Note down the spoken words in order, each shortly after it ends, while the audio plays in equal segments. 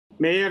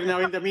Mayor, now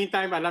in the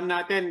meantime, alam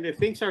natin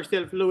things are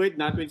still fluid,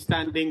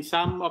 notwithstanding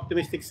some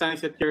optimistic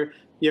signs that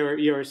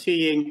you're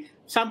seeing.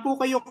 Saan po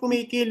kayo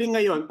kumikiling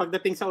ngayon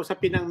pagdating sa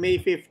usapin ng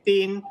May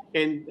 15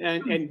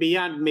 and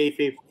beyond May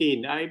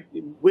 15?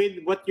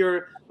 With what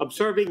you're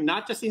observing,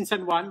 not just in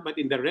San Juan, but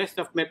in the rest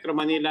of Metro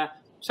Manila,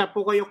 saan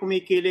po kayo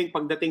kumikiling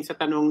pagdating sa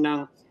tanong ng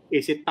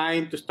is it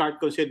time to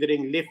start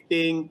considering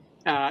lifting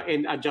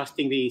and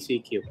adjusting the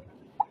ECQ?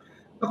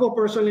 Ako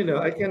personally, no,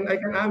 I can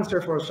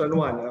answer for San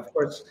Juan. Of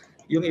course,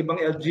 yung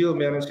ibang LGU,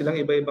 meron silang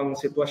iba-ibang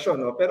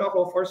sitwasyon. No? Pero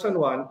ako, for San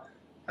Juan,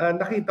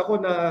 nakita ko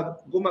na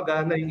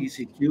gumagana yung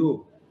ECQ.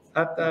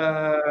 At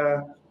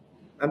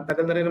ang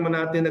tagal na rin naman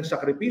natin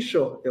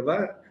nagsakripisyo, di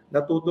ba?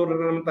 Natuto na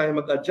naman tayo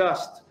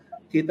mag-adjust.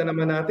 Kita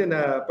naman natin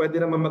na pwede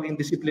naman maging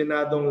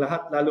disiplinadong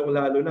lahat,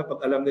 lalong-lalo na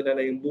pag alam nila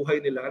na yung buhay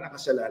nila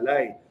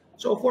nakasalalay.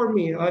 So for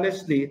me,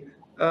 honestly,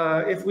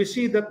 if we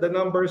see that the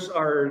numbers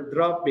are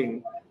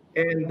dropping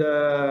and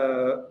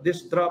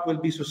this drop will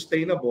be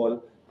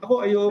sustainable,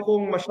 ako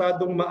ayokong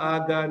masyadong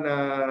maaga na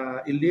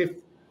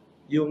i-lift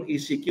yung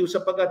ECQ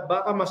sapagkat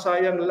baka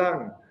masayang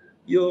lang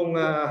yung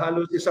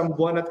halos isang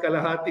buwan at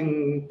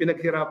kalahating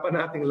pinaghirapan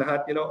nating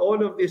lahat. You know,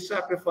 all of these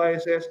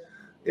sacrifices,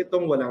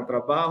 itong walang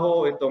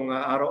trabaho, itong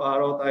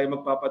araw-araw tayo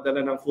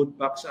magpapadala ng food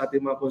packs sa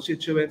ating mga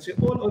constituents,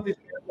 all of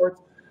these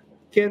efforts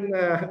can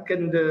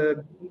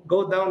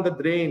go down the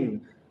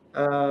drain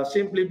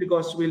simply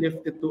because we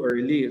lifted too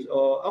early.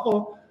 So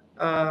ako,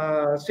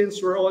 since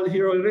we're all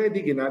here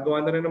already,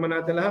 ginagawa na rin naman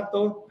natin lahat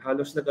to,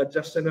 halos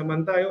nag-adjust na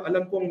naman tayo.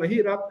 Alam kong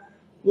mahirap,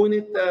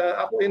 ngunit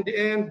ako in the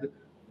end,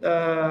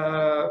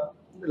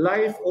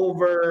 life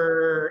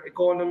over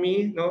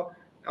economy, no?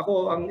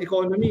 Ako, ang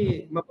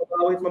economy,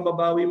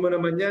 mababawi mo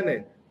naman yan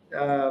eh,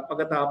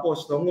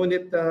 pagkatapos. No?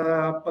 Ngunit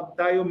pag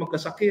tayo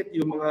magkasakit,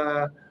 yung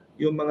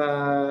mga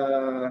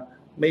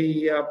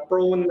may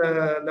prone na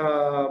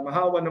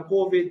mahawa ng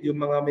COVID, yung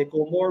mga may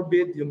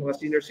comorbid, yung mga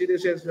senior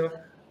citizens, no?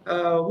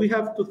 We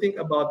have to think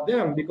about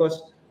them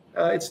because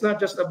it's not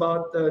just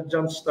about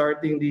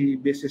jump-starting the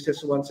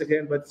businesses once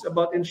again, but it's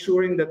about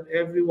ensuring that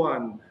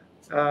everyone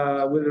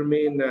will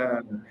remain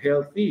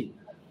healthy.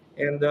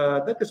 And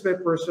that is my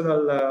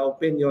personal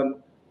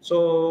opinion.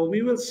 So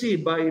we will see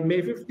by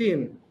May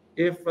 15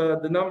 if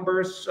the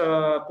numbers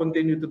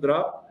continue to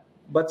drop,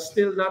 but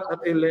still not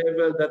at a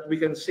level that we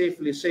can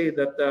safely say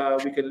that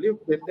we can live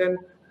with, then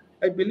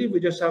I believe we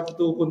just have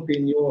to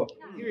continue.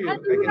 At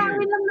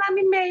lang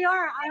namin,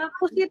 Mayor,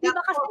 positive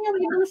kasi yung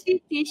ibang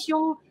cities,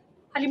 yung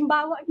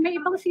halimbawa,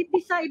 may ibang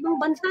cities sa ibang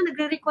bansa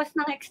nagre-request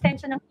ng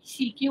extension ng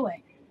ECQ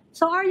eh.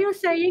 So are you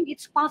saying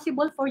it's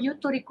possible for you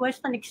to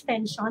request an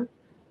extension?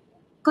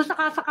 Kung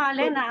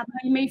sakasakali na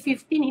May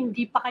 15,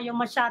 hindi pa kayo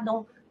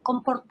masyadong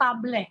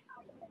komportable.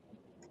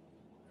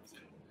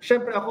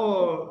 Siyempre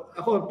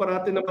ako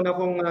parati naman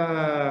akong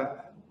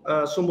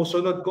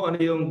sumusunod kung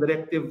ano yung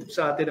directive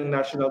sa atin ng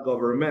national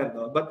government.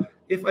 No? But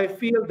if I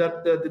feel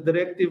that the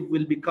directive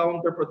will be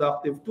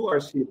counterproductive to our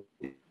city,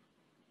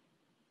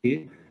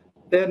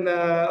 then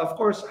of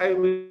course I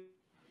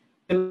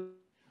will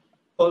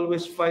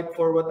always fight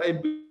for what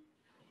I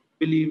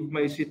believe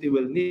my city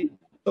will need.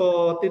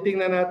 So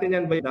titingnan natin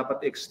yan ba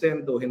dapat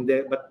extend o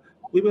hindi. But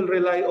we will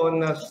rely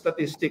on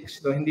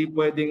statistics. No? Hindi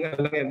pwedeng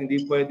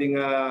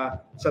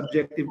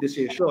subjective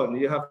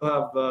decision. You have to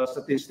have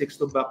statistics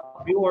to back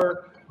up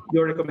your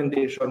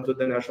recommendation to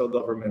the national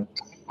government.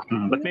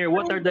 But Mayor,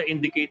 what are the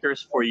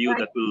indicators for you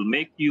that will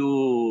make you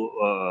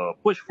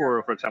push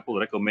for example,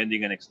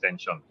 recommending an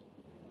extension?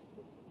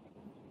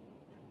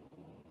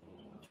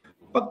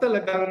 Pag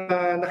talagang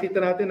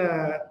nakita natin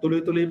na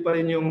tuloy-tuloy pa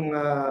rin yung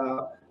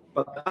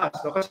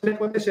pagtaas. No? Kasi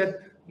like what I said,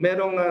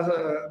 merong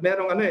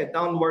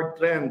downward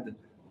trend.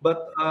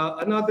 But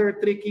another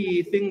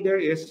tricky thing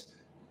there is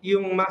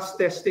yung mass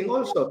testing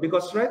also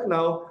because right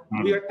now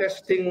we are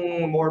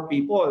testing more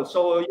people.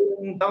 So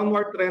yung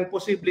downward trend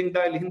posibleng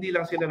dahil hindi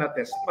lang sila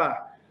na-test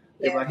pa.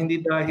 Diba?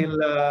 Hindi dahil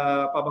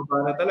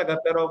pababa na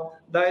talaga pero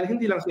dahil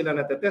hindi lang sila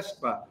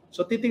na-test pa.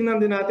 So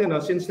titingnan din natin,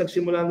 no, since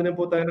nagsimula na rin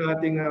po tayo ng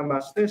ating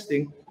mass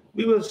testing,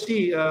 we will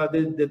see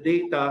the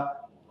data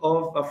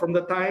of from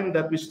the time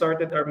that we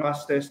started our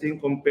mass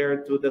testing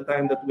compared to the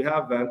time that we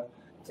haven't.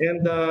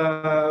 And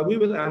we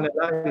will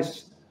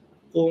analyze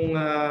kung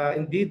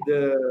indeed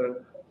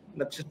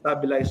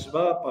nag-stabilize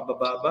ba,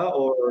 pababa ba,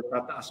 or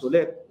tataas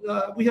ulit.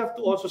 We have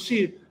to also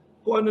see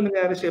kung ano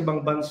nangyari sa ibang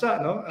bansa.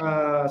 No?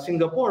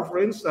 Singapore, for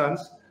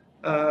instance,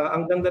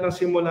 ang ganda ng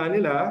simula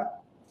nila,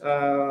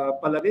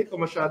 palagi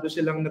kung masyado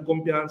silang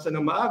nagkumpiyansa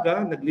ng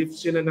maaga, nag-lift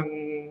sila ng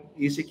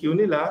ECQ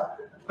nila,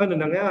 ano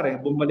nangyari?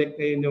 Bumalik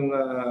ngayon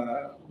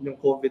yung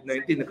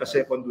COVID-19,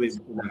 nagka-second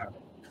wave na.